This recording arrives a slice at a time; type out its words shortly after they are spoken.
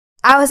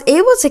I was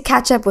able to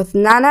catch up with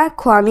Nana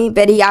Kwame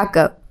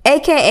Bediako,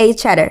 aka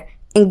Cheddar,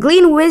 and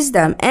glean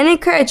wisdom and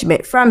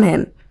encouragement from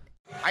him.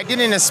 I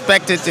didn't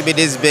expect it to be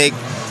this big.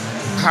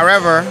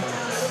 However,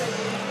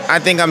 I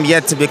think I'm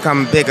yet to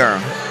become bigger.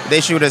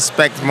 They should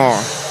expect more.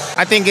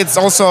 I think it's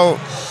also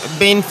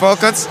being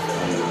focused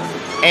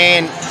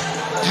and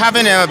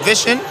having a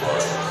vision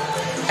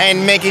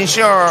and making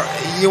sure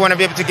you want to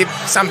be able to give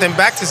something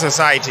back to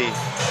society.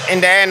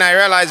 In the end, I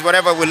realized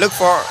whatever we look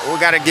for, we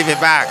got to give it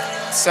back.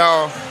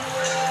 So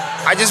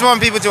I just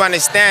want people to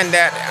understand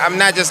that I'm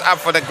not just up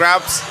for the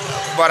grabs,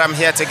 but I'm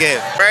here to give.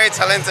 Very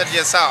talented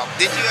yourself.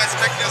 Did you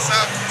expect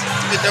yourself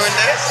to be doing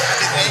this at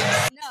this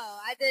age? No,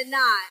 I did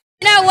not.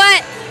 You know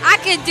what? I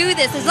can do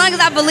this as long as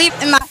I believe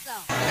in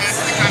myself.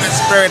 That's the kind of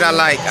spirit I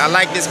like. I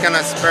like this kind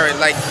of spirit.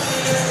 Like,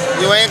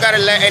 you ain't got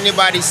to let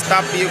anybody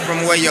stop you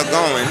from where you're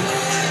going.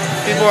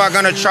 People are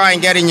going to try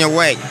and get in your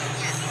way.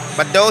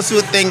 But those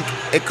who think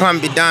it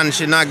can't be done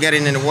should not get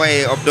in the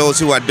way of those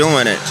who are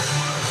doing it.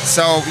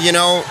 So, you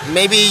know,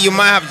 maybe you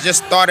might have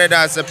just started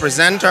as a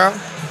presenter,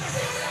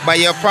 but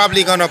you're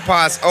probably going to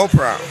pass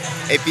Oprah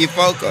if you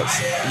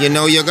focus. You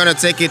know, you're going to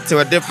take it to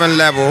a different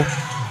level.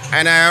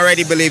 And I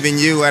already believe in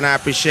you, and I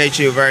appreciate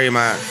you very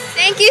much.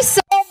 Thank you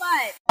so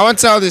much. I want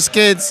to tell these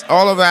kids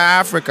all over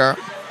Africa,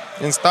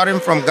 and starting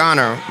from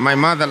Ghana, my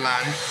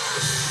motherland,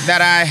 that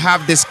I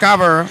have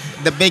discovered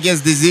the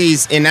biggest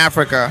disease in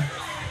Africa,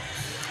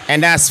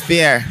 and that's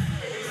fear.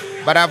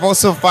 But I've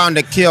also found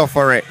a cure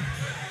for it.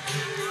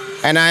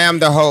 And I am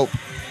the hope.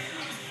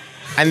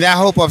 And that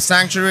hope of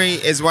sanctuary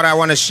is what I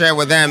want to share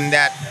with them,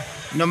 that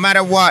no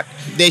matter what,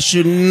 they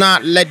should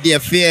not let their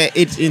fear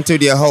eat into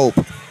their hope.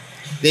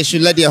 They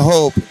should let their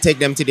hope take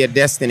them to their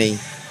destiny.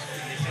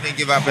 They shouldn't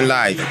give up in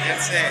life.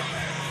 That's it.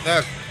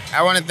 Look,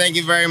 I want to thank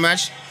you very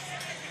much.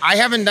 I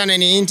haven't done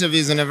any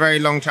interviews in a very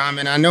long time,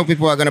 and I know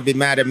people are going to be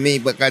mad at me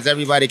because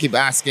everybody keep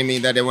asking me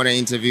that they want to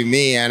interview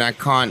me, and I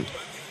can't.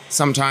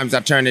 Sometimes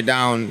I turn it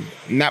down,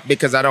 not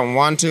because I don't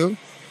want to,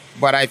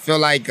 but I feel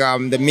like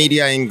the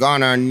media in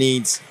Ghana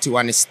needs to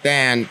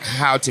understand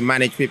how to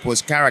manage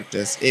people's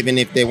characters, even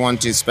if they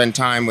want to spend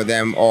time with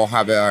them or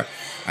have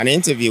an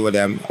interview with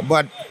them.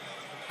 But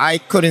I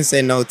couldn't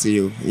say no to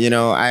you. You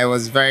know, I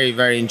was very,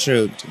 very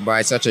intrigued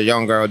by such a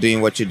young girl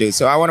doing what you do.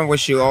 So I want to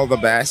wish you all the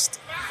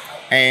best.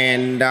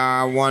 And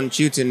I want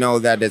you to know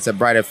that there's a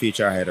brighter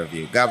future ahead of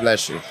you. God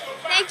bless you.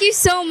 Thank you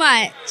so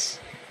much.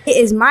 It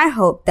is my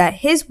hope that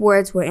his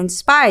words will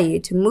inspire you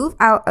to move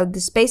out of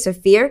the space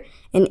of fear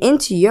and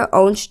into your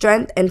own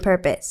strength and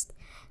purpose.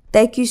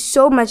 Thank you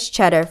so much,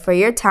 Cheddar, for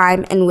your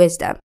time and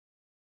wisdom.